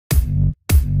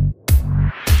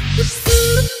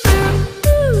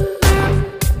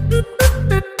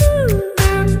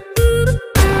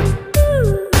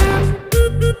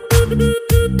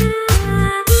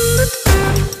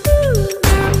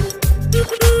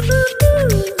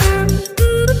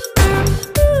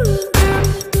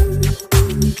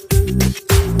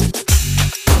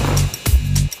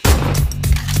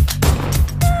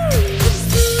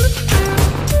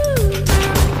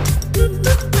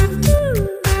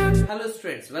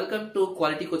Welcome to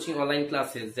quality coaching online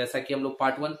classes. जैसा कि हम लोग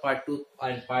पार्ट 1, पार्ट 2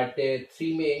 एंड पार्ट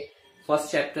 3 में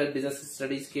फर्स्ट चैप्टर बिजनेस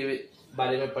स्टडीज के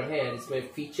बारे में पढ़े हैं, जिसमें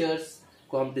फीचर्स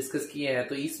को हम डिस्कस किए हैं।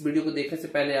 तो इस वीडियो को देखने से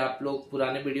पहले आप लोग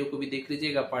पुराने वीडियो को भी देख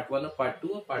लीजिएगा, पार्ट 1 और पार्ट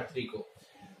 2 और पार्ट 3 को।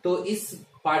 तो इस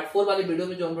पार्ट 4 वाले वीडियो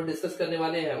में जो हम लोग डिस्कस करने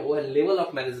वाले हैं वो है लेवल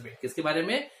ऑफ मैनेजमेंट। किसके बारे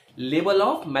में? लेवल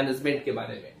ऑफ मैनेजमेंट के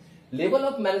बारे में। लेवल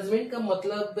ऑफ मैनेजमेंट का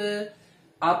मतलब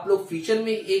आप लोग फीचर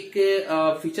में एक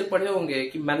फीचर पढ़े होंगे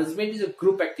कि management is a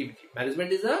group activity.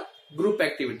 Management is a group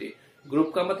activity.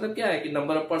 Group का मतलब क्या है कि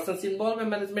नंबर ऑफ पर्सन्स इन्वॉल्व है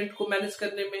मैनेजमेंट को मैनेज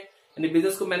करने में, यानी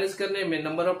बिजनेस को मैनेज करने में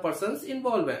नंबर ऑफ पर्सन्स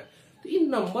इन्वॉल्व है। तो इन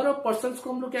नंबर ऑफ पर्सन्स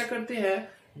को हम लोग क्या करते हैं,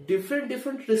 डिफरेंट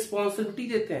डिफरेंट रिस्पॉन्सिबिलिटी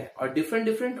देते हैं और डिफरेंट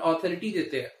डिफरेंट ऑथोरिटी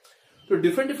देते हैं। तो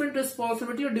डिफरेंट डिफरेंट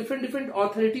रिस्पॉन्सिबिलिटी और डिफरेंट डिफरेंट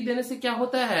ऑथोरिटी देने से क्या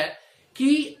होता है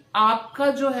कि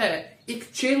आपका जो है एक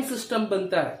चेन सिस्टम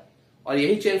बनता है, और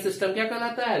यही चेन सिस्टम क्या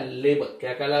कहलाता है? लेवल।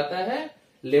 क्या कहलाता है?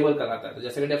 लेवल कहलाता है। तो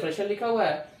जैसे कि डेफिनेशन लिखा हुआ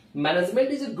है,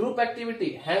 management is a group activity,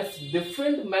 hence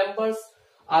different members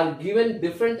are given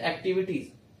different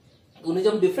activities. उन्हें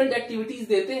जब डिफरेंट एक्टिविटीज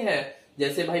देते हैं,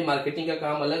 जैसे भाई मार्केटिंग का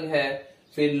काम अलग है,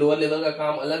 फिर लोअर लेवल का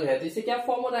काम अलग है, तो इससे क्या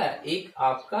फॉर्म हो रहा है? एक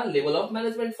आपका लेवल ऑफ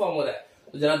मैनेजमेंट फॉर्म हो रहा है।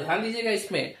 तो जरा ध्यान दीजिएगा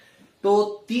इसमें। तो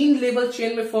 3 लेवल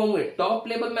चेन में फॉर्म हुए, top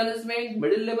level management,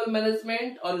 middle level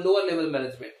management और लोअर लेवल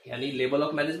मैनेजमेंट। यानी लेवल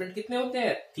ऑफ मैनेजमेंट कितने होते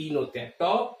हैं? 3 होते हैं,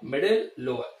 टॉप, मिडिल,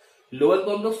 लोअर। लोअर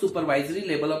को हम लोग सुपरवाइजरी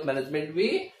लेवल ऑफ मैनेजमेंट भी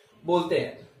बोलते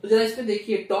हैं। तो जरा इसमें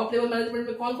देखिए, टॉप लेवल मैनेजमेंट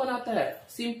में कौन कौन आता है?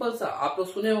 सिंपल सा, आप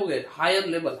लोग सुने होंगे हायर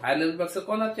लेवल। हायर लेवल पर अक्सर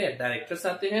कौन आते हैं? डायरेक्टर्स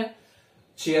आते हैं,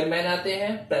 चेयरमैन आते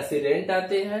हैं, प्रेसिडेंट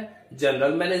आते हैं,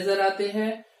 जनरल मैनेजर आते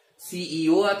हैं,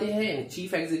 सीईओ आते हैं,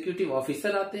 चीफ एग्जीक्यूटिव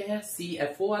ऑफिसर आते हैं,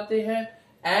 सीएफओ आते हैं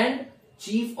एंड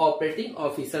चीफ ऑपरेटिंग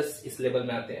ऑफिसर्स इस लेवल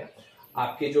में आते हैं।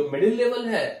 आपके जो मिडिल लेवल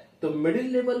है, तो मिडिल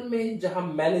लेवल में जहां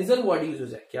मैनेजर वर्ड यूज हो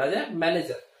जाए, क्या आ जाए?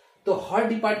 मैनेजर। तो हर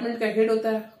डिपार्टमेंट का हेड होता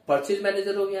है। परचेज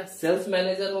मैनेजर हो गया, सेल्स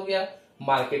मैनेजर हो गया,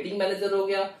 मार्केटिंग मैनेजर हो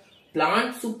गया,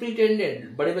 प्लांट सुपरिटेंडेंट।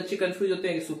 बड़े बच्चे कंफ्यूज होते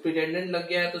हैं कि सुपरिटेंडेंट लग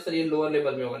गया है तो सर ये लोअर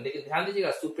लेवल में होगा, लेकिन ध्यान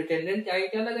दीजिएगा, सुपरिटेंडेंट के आगे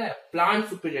क्या लगा है? Plant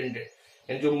superintendent.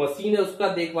 जो मशीन है उसका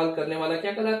देखभाल करने वाला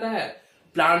क्या कहलाता है?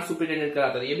 प्लांट सुपरिटेंडेंट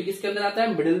कहलाता है। ये भी किसके अंदर आता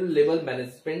है? मिडिल लेवल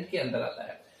मैनेजमेंट के अंदर आता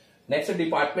है। Next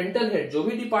departmental head. जो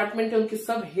भी डिपार्टमेंट है उनके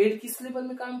सब हेड किस लेवल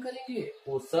में काम करेंगे?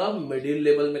 वो सब मिडिल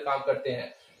लेवल में काम करते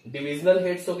हैं। डिविजनल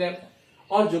हेड्स हो गए।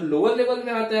 और जो लोअर लेवल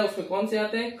में आता है उसमें कौन से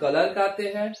आते हैं? क्लर्क आते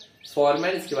हैं,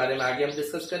 फॉरमैन, इसके बारे में आगे हम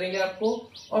डिस्कस करेंगे आपको,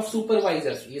 और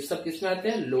सुपरवाइजर्स। ये सब किसमें आते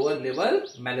हैं? लोअर लेवल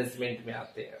मैनेजमेंट में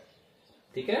आते हैं।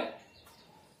 ठीक है।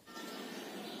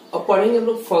 अब पढ़ेंगे हम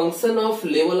लोग function of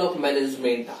level of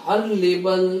management. Her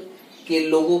level के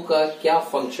लोगों का क्या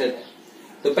फंक्शन है।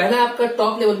 तो पहला है आपका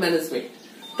top level management.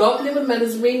 Top level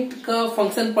management का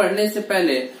फंक्शन पढ़ने से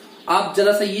पहले आप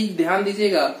जरा सा ये ध्यान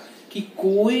दीजिएगा कि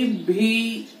कोई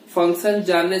भी फंक्शन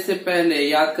जानने से पहले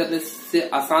याद करने से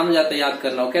आसान हो जाता है याद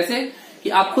करना। हो कैसे? कि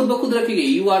आप खुद ब खुद रखेंगे,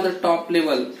 you are the top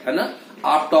level, है ना,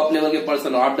 आप टॉप लेवल के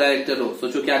पर्सन हो, आप डायरेक्टर हो,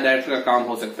 सोचो क्या डायरेक्टर का काम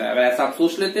हो सकता है। अगर ऐसा आप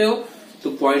सोच लेते हो तो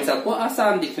पॉइंट्स आपको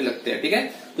आसान दिखने लगते हैं। ठीक है।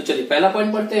 तो चलिए पहला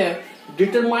पॉइंट पढ़ते हैं,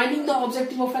 determining the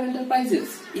objective of N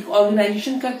enterprises. एक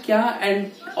ऑर्गेनाइजेशन का क्या एंड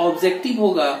ऑब्जेक्टिव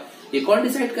होगा, ये कौन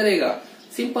डिसाइड करेगा?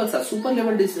 सिंपल सा, सुपर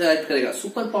लेवल डिसाइड करेगा,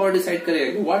 सुपर पावर डिसाइड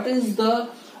करेगा। What is the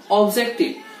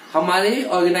objective? हमारे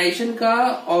ऑर्गेनाइजेशन का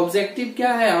ऑब्जेक्टिव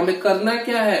क्या है, हमें करना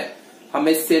क्या है,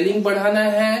 हमें सेलिंग बढ़ाना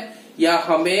है या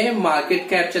हमें मार्केट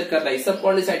कैप्चर करना है, ये सब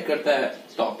कौन डिसाइड करता है?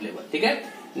 Top level. ठीक है।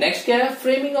 नेक्स्ट क्या है?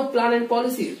 Framing of plan and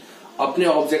policies. अपने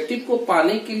ऑब्जेक्टिव को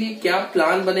पाने के लिए क्या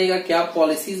प्लान बनेगा, क्या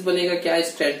पॉलिसीज बनेगा, क्या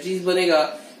स्ट्रेटजीज बनेगा,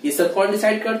 ये सब कौन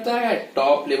डिसाइड करता है?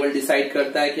 टॉप लेवल डिसाइड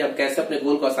करता है कि हम कैसे अपने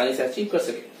गोल को आसानी से अचीव कर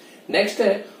सके। नेक्स्ट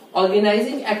है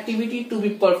organising activity to be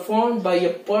perform by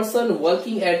a person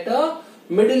working at a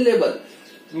middle level.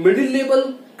 Middle level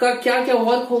का क्या क्या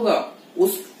वर्क होगा,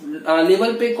 उस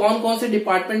लेवल पे कौन कौन से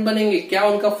डिपार्टमेंट बनेंगे, क्या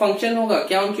उनका फंक्शन होगा,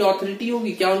 क्या उनकी ऑथोरिटी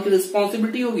होगी, क्या उनकी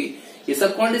रिस्पॉन्सिबिलिटी होगी, ये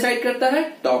सब कौन डिसाइड करता है?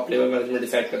 टॉप लेवल मैनेजमेंट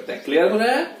डिसाइड करता है। क्लियर हो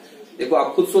रहा है? देखो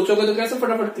आप खुद सोचोगे तो कैसे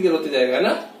फटाफट क्लियर होते जाएगा, है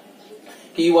ना,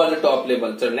 कि you are the top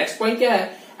level. चलो नेक्स्ट पॉइंट क्या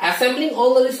है? Assembling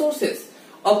all the resources.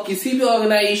 अब किसी भी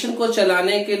ऑर्गेनाइजेशन को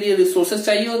चलाने के लिए रिसोर्सेज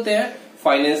चाहिए होते हैं,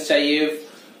 फाइनेंस चाहिए,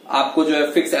 आपको जो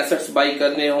है फिक्स एसेट्स बाई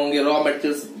करने होंगे, रॉ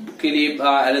मटेरियल्स के लिए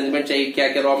अरेंजमेंट चाहिए, क्या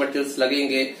क्या रॉ मटेरियल्स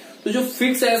लगेंगे, तो जो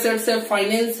फिक्स एसेट्स है,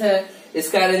 फाइनेंस है,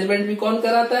 इसका अरेंजमेंट भी कौन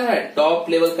कराता है? टॉप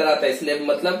लेवल कराता है। इसलिए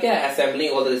मतलब क्या है?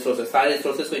 असेंबलिंग ऑल द रिसोर्सेज, सारे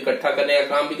रिसोर्सेज को इकट्ठा करने का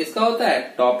काम भी किसका होता है?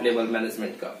 टॉप लेवल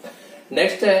मैनेजमेंट का।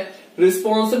 नेक्स्ट है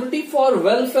responsibility for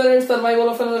welfare and survival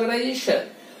of N organisation.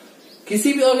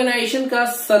 किसी भी ऑर्गेनाइजेशन का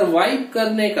सर्वाइव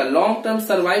करने का, लॉन्ग टर्म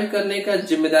सर्वाइव करने का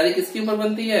जिम्मेदारी किसके ऊपर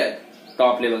बनती है?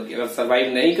 टॉप लेवल की। अगर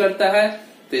सर्वाइव नहीं करता है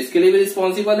तो इसके लिए भी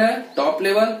रिस्पॉन्सिबल है टॉप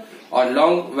लेवल, और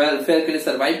लॉन्ग वेलफेयर के लिए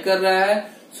सर्वाइव कर रहा है,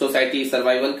 सोसाइटी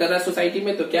सर्वाइवल कर रहा है सोसाइटी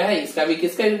में, तो क्या है? इसका भी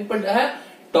किसका इनपुट है?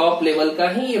 टॉप लेवल का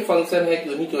ही ये फंक्शन है कि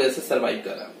उन्हीं की वजह से सर्वाइव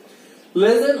कर रहा है।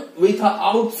 लिजन with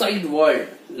outside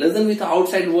world. लिजन with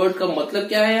outside world का मतलब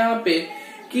क्या है यहाँ पे?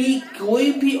 कि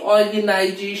कोई भी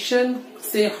ऑर्गेनाइजेशन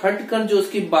से हटकर जो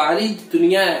उसकी बाहरी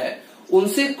दुनिया है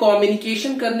उनसे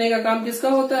कम्युनिकेशन करने का काम किसका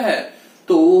होता है?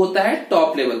 तो वो होता है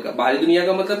टॉप लेवल का। बाहरी दुनिया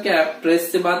का मतलब क्या है?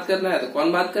 प्रेस से बात करना है तो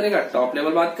कौन बात करेगा? टॉप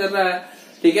लेवल बात कर रहा है।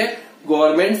 ठीक है,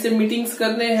 गवर्नमेंट से मीटिंग्स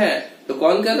करने हैं तो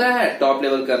कौन कर रहा है? टॉप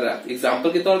लेवल कर रहा है।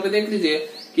 एग्जाम्पल के तौर पे देख लीजिए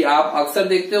कि आप अक्सर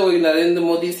देखते हो नरेंद्र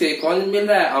मोदी से कौन मिल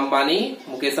रहा है? अंबानी,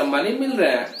 मुकेश अंबानी मिल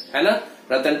रहे हैं, है ना।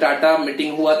 रतन टाटा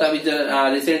मीटिंग हुआ था अभी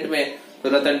रिसेंट में, तो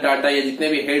रतन टाटा ये जितने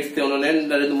भी हेड्स थे उन्होंने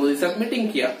नरेंद्र मोदी से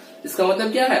मीटिंग किया। इसका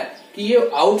मतलब क्या है कि ये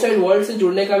आउटसाइड वर्ल्ड से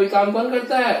जुड़ने का भी काम कौन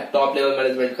करता है? टॉप लेवल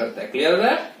मैनेजमेंट करता है। क्लियर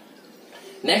है?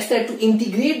 नेक्स्ट है to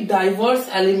integrate diverse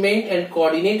element and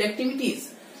coordinate activities.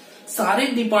 सारे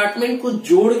डिपार्टमेंट को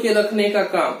जोड़ के रखने का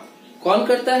काम कौन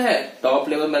करता है? टॉप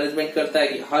लेवल मैनेजमेंट करता है,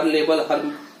 कि हर लेवल, हर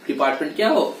डिपार्टमेंट क्या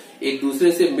हो, एक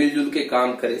दूसरे से मिलजुल के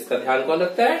काम करे। इसका ध्यान कौन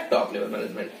रखता है? Top level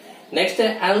management. नेक्स्ट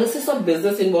है analysis of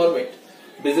business environment.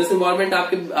 Business environment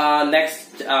आपके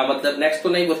नेक्स्ट मतलब नेक्स्ट तो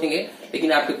नहीं बोलेंगे,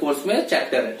 लेकिन आपके कोर्स में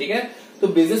चैप्टर है। ठीक है, तो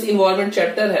बिजनेस इन्वायरमेंट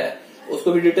चैप्टर है,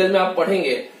 उसको भी डिटेल में आप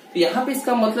पढ़ेंगे। तो यहाँ पे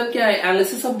इसका मतलब क्या है?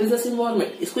 Analysis of business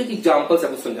environment. इसको एक एग्जाम्पल से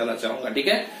आपको समझाना चाहूंगा। ठीक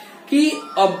है, कि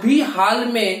अभी हाल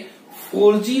में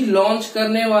 4G लॉन्च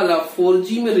करने वाला,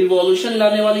 4G में रिवॉल्यूशन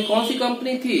लाने वाली कौन सी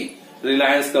कंपनी थी?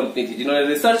 रिलायंस कंपनी थी, जिन्होंने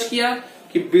रिसर्च किया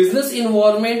कि बिजनेस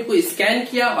इन्वायरमेंट को स्कैन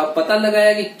किया और पता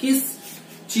लगाया कि किस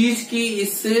चीज की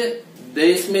इस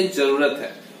देश में जरूरत है।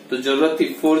 तो जरूरत थी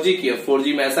 4G की,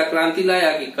 4G में ऐसा क्रांति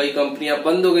लाया कि कई कंपनियां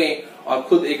बंद हो गई और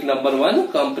खुद एक नंबर 1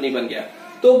 कंपनी बन गया।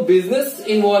 तो बिजनेस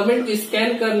इन्वायरमेंट को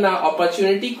स्कैन करना,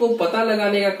 अपॉर्चुनिटी को पता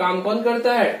लगाने का काम कौन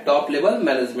करता है? टॉप लेवल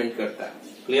मैनेजमेंट करता है।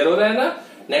 क्लियर हो रहा है ना?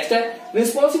 नेक्स्ट है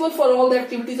responsible for all the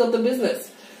activities of the business.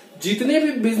 जितने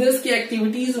भी बिजनेस की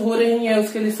एक्टिविटीज हो रही हैं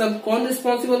उसके लिए सब कौन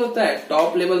रिस्पॉन्सिबल होता है?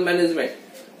 Top level management.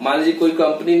 मान लीजिए कोई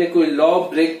कंपनी ने कोई लॉ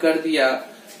ब्रेक कर दिया,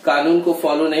 कानून को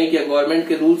फॉलो नहीं किया, गवर्नमेंट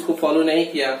के रूल्स को फॉलो नहीं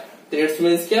किया, तो इट्स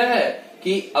मीन्स क्या है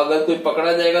कि अगर कोई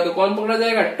पकड़ा जाएगा तो कौन पकड़ा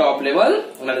जाएगा? टॉप लेवल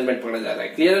मैनेजमेंट पकड़ा जा रहा है।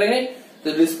 क्लियर रहे?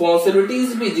 तो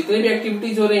रिस्पॉन्सिबिलिटीज भी, जितने भी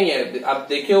एक्टिविटीज हो रही हैं, आप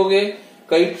देखे होंगे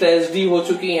कई ट्रेजेडी हो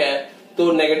चुकी हैं,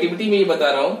 तो नेगेटिविटी में ये बता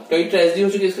रहा हूँ, कई ट्रेजेडी हो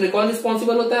चुकी है, इसके लिए कौन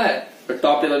रिस्पॉन्सिबल होता है? तो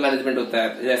टॉप लेवल मैनेजमेंट होता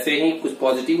है। जैसे ही कुछ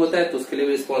पॉजिटिव होता है तो उसके लिए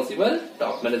भी रिस्पॉन्सिबल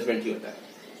टॉप मैनेजमेंट ही होता है।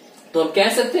 तो हम कह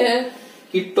सकते हैं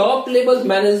कि top level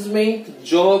management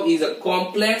job is a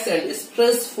complex and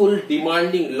stressful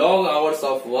demanding long hours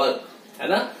of work, है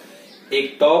ना।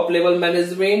 एक टॉप लेवल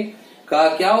मैनेजमेंट का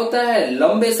क्या होता है?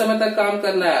 लंबे समय तक काम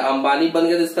करना है। अंबानी बन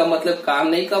गए तो इसका मतलब काम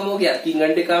नहीं कम हो गया, 3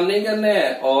 घंटे काम नहीं करने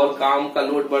हैं और काम का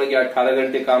लोड बढ़ गया, 18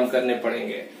 घंटे काम करने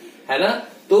पड़ेंगे, है ना।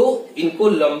 तो इनको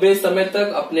लंबे समय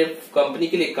तक अपने कंपनी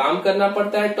के लिए काम करना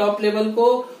पड़ता है टॉप लेवल को,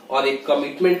 और एक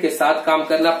कमिटमेंट के साथ काम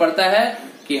करना पड़ता है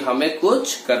कि हमें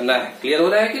कुछ करना है। क्लियर हो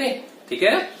रहा है कि नहीं? ठीक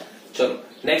है, चलो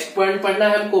नेक्स्ट पॉइंट पढ़ना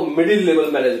है हमको, मिडिल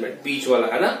लेवल मैनेजमेंट, बीच वाला,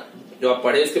 है ना। जो आप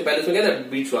पढ़े उसके पहले उसमें क्या था?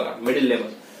 बीच वाला, मिडिल लेवल।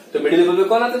 तो मिडिल लेवल पे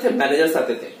कौन आते थे? मैनेजर्स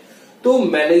आते थे। तो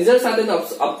मैनेजर्स आते थे।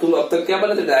 अब तुम अब तक क्या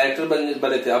बने थे? डायरेक्टर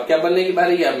बने थे। अब क्या बनने की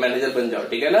बारी है? मैनेजर बन जाओ।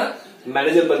 ठीक है ना,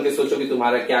 मैनेजर बन के सोचो कि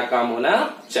तुम्हारा क्या काम होना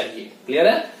चाहिए। क्लियर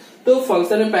है? तो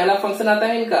फंक्शन में पहला फंक्शन आता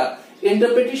है इनका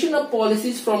interpretation of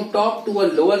policies from top to a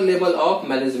lower level of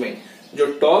management. जो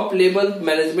टॉप लेवल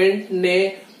मैनेजमेंट ने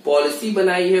पॉलिसी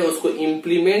बनाई है उसको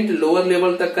इम्प्लीमेंट लोअर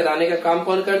लेवल तक कराने का काम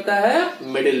कौन करता है?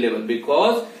 Middle level,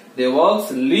 because they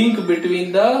works link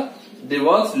between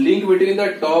the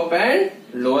top and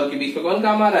lower के बीच में कौन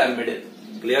काम आ रहा है? मिडिल।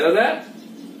 क्लियर हो रहा है?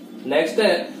 नेक्स्ट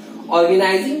है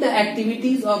organising the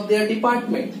activities of their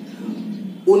department.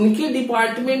 उनके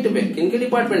डिपार्टमेंट में, किनके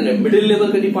डिपार्टमेंट में? मिडिल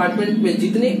लेवल के डिपार्टमेंट में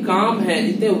जितने काम है,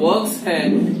 जितने वर्क्स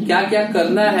हैं, क्या क्या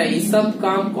करना है, ये सब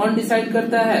काम कौन डिसाइड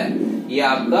करता है? ये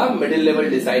आपका मिडिल लेवल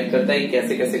डिसाइड करता है कि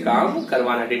कैसे कैसे काम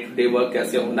करवाना, डे टू डे वर्क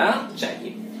कैसे होना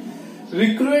चाहिए।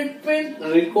 Recruitment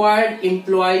required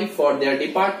employ for their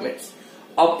departments.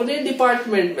 अपने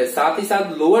डिपार्टमेंट में साथ ही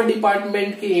साथ लोअर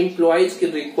डिपार्टमेंट के एम्प्लॉयज की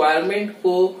रिक्वायरमेंट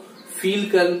को फील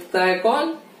करता है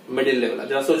कौन? Middle level.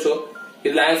 जरा सोचो,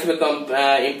 रिलायंस में कम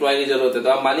एम्प्लॉय की जरूरत है तो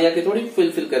आप मानिए कि थोड़ी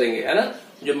फुलफिल करेंगे, है ना।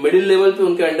 जो मिडिल लेवल पे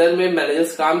उनके अंडर में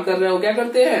मैनेजर्स काम कर रहे हैं वो क्या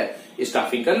करते हैं,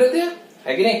 स्टाफिंग कर लेते हैं,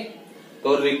 है कि नहीं।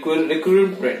 तो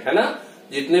रिक्रूटमेंट है ना,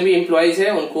 जितने भी एम्प्लॉइज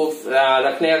हैं उनको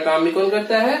रखने का काम भी कौन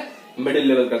करता है, मिडिल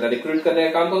लेवल करता है। रिक्रूट करने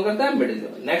का काम कौन करता है, मिडिल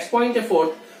लेवल। नेक्स्ट पॉइंट है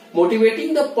fourth,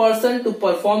 motivating the person to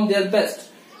perform their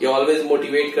best. ये ऑलवेज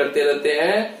मोटिवेट करते रहते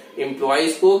हैं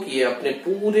एम्प्लॉइज को कि ये अपने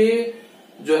पूरे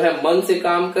जो है मन से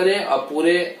काम करें और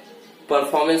पूरे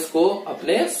परफॉर्मेंस को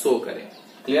अपने शो करें।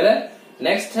 क्लियर है।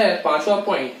 नेक्स्ट है पांचवा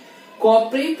point,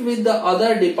 cooperate with the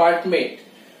other department.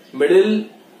 Middle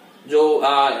जो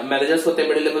मैनेजर्स होते हैं,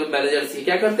 मिडिल लेवल मैनेजर्स, ये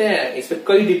क्या करते हैं, इसमें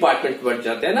कई डिपार्टमेंट बढ़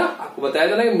जाते हैं ना। आपको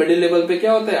बताया था ना कि मिडिल लेवल पे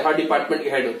क्या होता है, हर डिपार्टमेंट के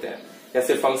हेड होते हैं।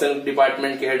 जैसे फंक्शन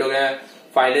डिपार्टमेंट के हेड हो गए,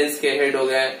 फाइनेंस के हेड हो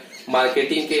गए,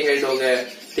 मार्केटिंग के हेड हो गए,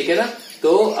 ठीक है ना,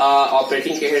 तो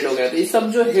ऑपरेटिंग के हेड हो गए। तो ये सब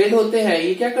जो हेड होते हैं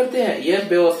ये क्या करते हैं, ये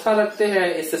व्यवस्था रखते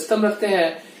हैं, ये सिस्टम रखते हैं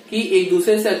कि एक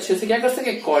दूसरे से अच्छे से क्या कर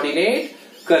सके, कोऑर्डिनेट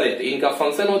करे। तो इनका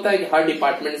फंक्शन होता है कि हर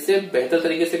डिपार्टमेंट से बेहतर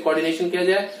तरीके से कोऑर्डिनेशन किया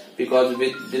जाए, because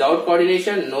without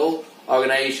coordination no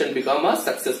organisation become a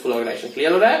successful organisation.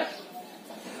 Clear हो रहा है।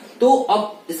 तो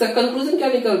अब इसका कंक्लूजन क्या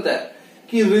निकलता है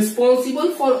कि responsible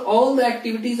for all the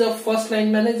activities of first line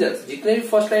managers. जितने भी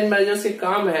फर्स्ट लाइन मैनेजर्स के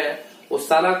काम है वो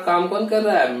सारा काम कौन कर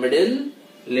रहा है, मिडिल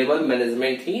लेवल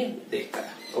मैनेजमेंट ही देखता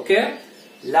है। ओके,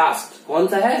 लास्ट कौन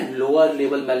सा है, lower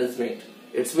level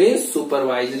management. It's mean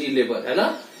supervisory level, है ना।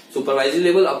 Supervisory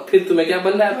level. अब फिर तुम्हें क्या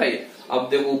बनना है भाई, अब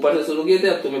देखो ऊपर से शुरू किए थे,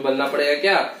 अब तुम्हें बनना पड़ेगा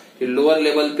क्या कि लोअर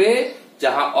लेवल पे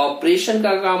जहां ऑपरेशन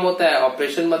का काम होता है,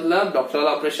 ऑपरेशन मतलब डॉक्टरल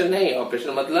ऑपरेशन नहीं,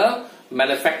 ऑपरेशन मतलब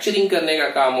मैन्युफैक्चरिंग करने का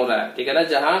काम हो रहा है, ठीक है ना,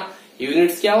 जहां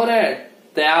यूनिट्स क्या हो रहे हैं,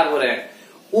 तैयार हो रहे हैं।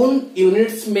 उन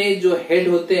यूनिट्स में जो हेड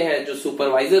होते हैं, जो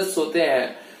सुपरवाइजर्स होते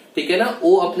हैं, ठीक है ना,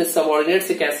 वो अपने सबऑर्डिनेट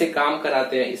से कैसे काम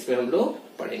कराते हैं, इसमें हम लोग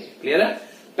पढ़ेंगे। क्लियर है।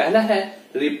 पहला है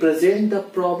represent the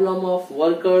problem of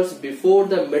workers before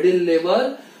the middle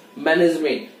level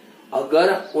management.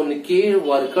 अगर उनके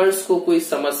वर्कर्स को कोई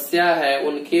समस्या है,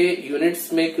 उनके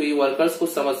यूनिट्स में कोई वर्कर्स को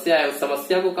समस्या है, उस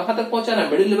समस्या को कहां तक पहुंचाना,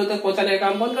 मिडिल लेवल तक पहुंचाने का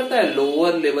काम कौन करता है,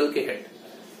 लोअर लेवल के हेड।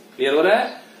 क्लियर हो रहा है।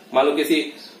 मान लो किसी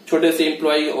छोटे से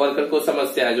एम्प्लॉय वर्कर को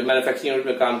समस्या है जो मैन्युफैक्चरिंग यूनिट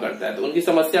में काम करता है, तो उनकी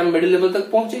समस्या मिडिल लेवल तक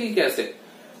पहुंचेगी कैसे।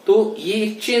 तो ये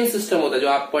एक चेन सिस्टम होता है जो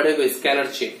आप पढ़े हुए, स्कैनर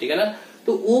चेन, ठीक है ना।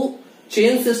 तो वो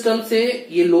चेन सिस्टम से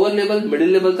ये लोअर लेवल मिडिल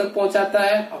लेवल तक पहुंचाता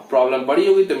है। अब प्रॉब्लम बड़ी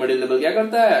होगी तो मिडिल लेवल क्या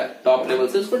करता है, टॉप लेवल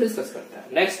से उसको डिस्कस करता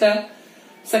है। नेक्स्ट है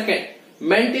second,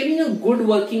 maintaining a good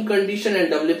working condition and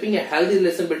developing a healthy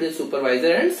relation between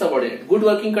supervisor and subordinate. Good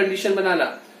working condition बनाना।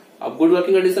 अब गुड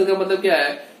वर्किंग कंडीशन का मतलब क्या है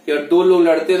कि अगर दो लोग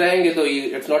लड़ते रहेंगे तो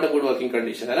it's not a good working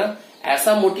condition, है ना।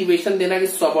 ऐसा मोटिवेशन देना कि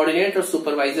सबऑर्डिनेट और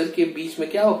सुपरवाइजर के बीच में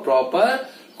क्या हो, प्रॉपर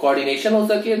कोऑर्डिनेशन हो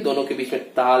सके, दोनों के बीच में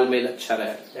तालमेल अच्छा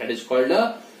रहे। That is called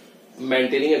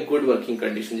maintaining a good working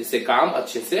condition, जिससे काम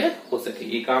अच्छे से हो सके।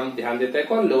 ये काम ध्यान देता है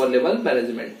कौन, लोअर लेवल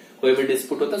मैनेजमेंट। कोई भी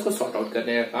डिस्प्यूट होता है उसको सॉर्ट आउट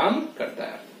करने का काम करता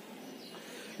है।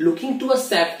 Looking to a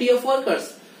safety of workers.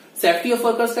 Safety of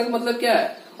workers का मतलब क्या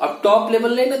है, अब टॉप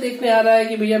लेवल नहीं ना देखने आ रहा है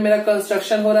कि भैया मेरा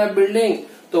कंस्ट्रक्शन हो रहा है बिल्डिंग,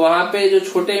 तो वहां पे जो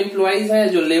छोटे एम्प्लॉइज हैं,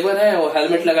 जो लेबर है, वो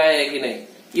हेलमेट लगाए हैं कि नहीं,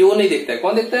 ये वो नहीं देखता है।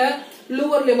 कौन देखता है,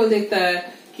 लोअर लेवल देखता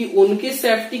है कि उनकी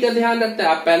सेफ्टी का ध्यान रखता है।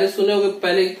 आप पहले सुने होंगे,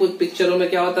 पहले कुछ पिक्चरों में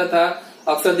क्या होता था,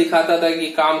 अक्सर दिखाता था कि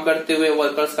काम करते हुए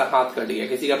वर्कर्स का हाथ कट गया,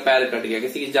 किसी का पैर कट गया,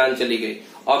 किसी की जान चली गई।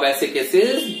 अब ऐसे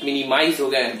केसेस मिनिमाइज हो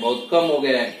गए हैं, बहुत कम हो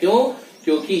गए हैं। क्यों,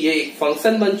 क्योंकि ये एक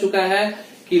फंक्शन बन चुका है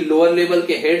कि लोअर लेवल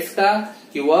के हेड्स का,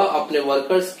 कि वह अपने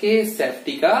वर्कर्स के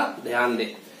सेफ्टी का ध्यान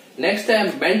दे। नेक्स्ट है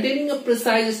maintaining a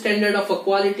precise standard of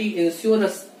quality, ensure a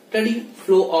steady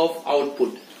flow of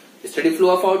output. Steady flow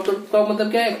of output का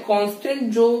मतलब क्या है, कांस्टेंट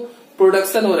जो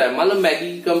प्रोडक्शन हो रहा है। मान लो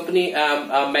मैगी कंपनी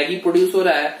मैगी प्रोड्यूस हो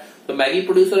रहा है, तो मैगी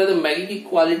प्रोड्यूस हो रहा है, तो मैगी की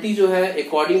क्वालिटी जो है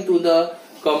अकॉर्डिंग टू द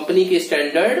कंपनी के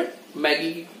स्टैंडर्ड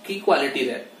मैगी की क्वालिटी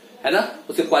है ना।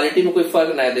 उसकी क्वालिटी में कोई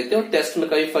फर्क नहीं देखते हो, टेस्ट में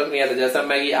कभी फर्क नहीं आता। जैसा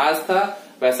मैगी आज था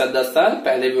वैसा 10 साल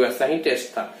पहले भी वैसा ही टेस्ट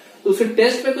था, तो उसके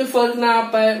टेस्ट में कोई फर्क ना आ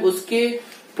पाए, उसके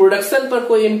प्रोडक्शन पर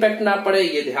कोई इम्पैक्ट ना पड़े,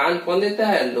 ये ध्यान कौन देता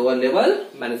है, लोअर लेवल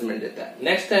मैनेजमेंट देता है।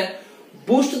 नेक्स्ट है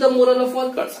boost the moral of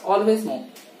workers. Always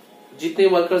जितने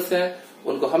वर्कर्स हैं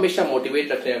उनको हमेशा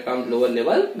मोटिवेट रखने का काम लोअर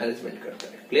लेवल मैनेजमेंट करता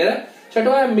है। क्लियर है।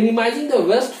 छठवां है minimising the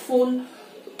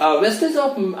wastage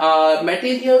of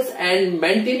materials and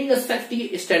maintaining safety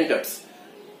standards.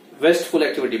 Wasteful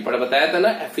activity पढ़ा बताया था ना,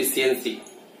 एफिशिएंसी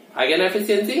आ गया ना।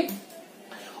 एफिशिएंसी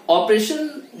ऑपरेशन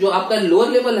जो आपका लोअर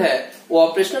लेवल है, वो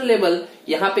ऑपरेशनल लेवल,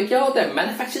 यहाँ पे क्या होता है,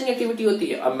 मैन्युफैक्चरिंग एक्टिविटी होती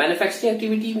है। और मैन्युफैक्चरिंग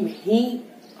एक्टिविटी में ही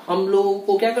हम लोगों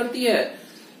को क्या करती है,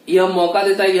 यह मौका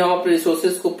देता है कि हम अपने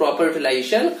रिसोर्सेज को प्रॉपर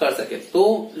यूटिलाइजेशन कर सके।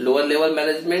 तो लोअर लेवल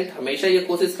मैनेजमेंट हमेशा ये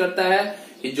कोशिश करता है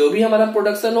कि जो भी हमारा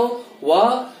प्रोडक्शन हो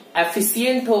वह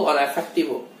एफिशिएंट हो और इफेक्टिव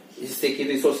हो, जिससे कि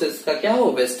रिसोर्सेज का क्या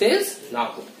हो, वेस्टेज ना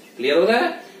हो। क्लियर हो रहा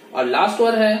है। और लास्ट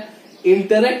वन है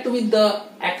interact with the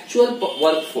actual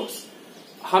work force.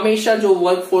 हमेशा जो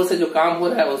वर्क फोर्स है, जो काम हो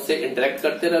रहा है, उससे इंटरेक्ट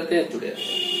करते रहते हैं, जुड़े रहते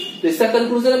हैं। तो इसका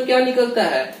कंक्लूजन अब क्या निकलता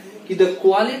है कि the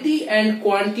quality and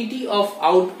quantity of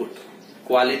output,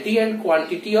 quality and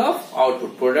quantity of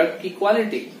output, product की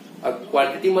क्वालिटी और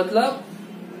क्वांटिटी मतलब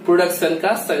प्रोडक्शन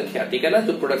का संख्या, ठीक है ना,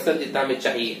 जो प्रोडक्शन जितना हमें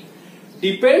चाहिए,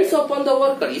 डिपेंड्स अपॉन द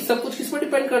वर्कर। ये सब कुछ किस पर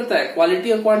डिपेंड करता है?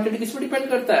 क्वालिटी और क्वांटिटी किस पर डिपेंड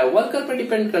करता है? वर्कर पर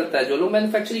डिपेंड करता है, जो लोग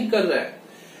मैन्युफैक्चरिंग कर रहे हैं।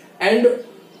 And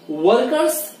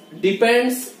workers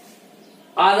depends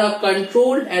are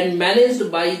controlled and managed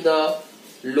by the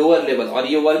lower level. और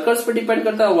ये वर्कर्स पर डिपेंड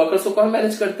करता है, वर्कर्स को कौन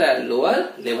मैनेज करता है? लोअर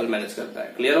लेवल मैनेज करता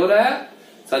है। क्लियर हो रहा है?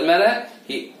 समझ में आ रहा है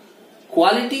कि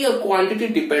क्वालिटी और quantity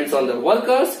depends on the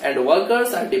workers and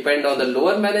workers are depend on the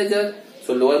lower manager.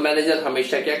 So lower manager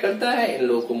हमेशा क्या करता है? इन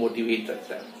लोगों को मोटिवेट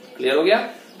रखता है। क्लियर हो गया?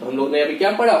 तो हम लोग ने अभी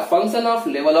क्या पढ़ा? Function of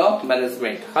level of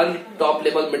management. Her top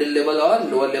level, middle level और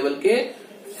लोअर लेवल के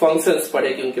फंक्शंस पढ़े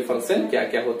कि उनके फंक्शन क्या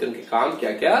क्या होते हैं, उनके काम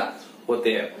क्या क्या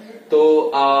होते हैं। तो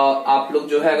आप लोग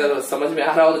जो है अगर समझ में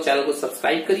आ रहा हो तो चैनल को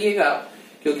सब्सक्राइब करिएगा,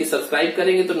 क्योंकि सब्सक्राइब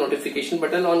करेंगे तो नोटिफिकेशन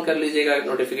बटन ऑन कर लीजिएगा।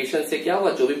 नोटिफिकेशन से क्या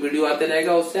होगा? जो भी वीडियो आते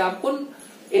रहेगा उससे आपको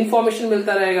इन्फॉर्मेशन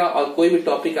मिलता रहेगा और कोई भी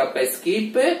टॉपिक आपका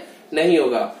स्किप नहीं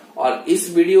होगा। और इस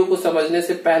वीडियो को समझने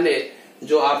से पहले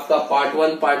जो आपका पार्ट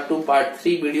 1, पार्ट 2, पार्ट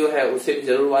 3 वीडियो है उसे भी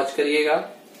जरूर वॉच करिएगा।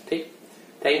 ठीक,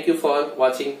 thank you for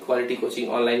watching quality coaching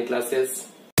online classes.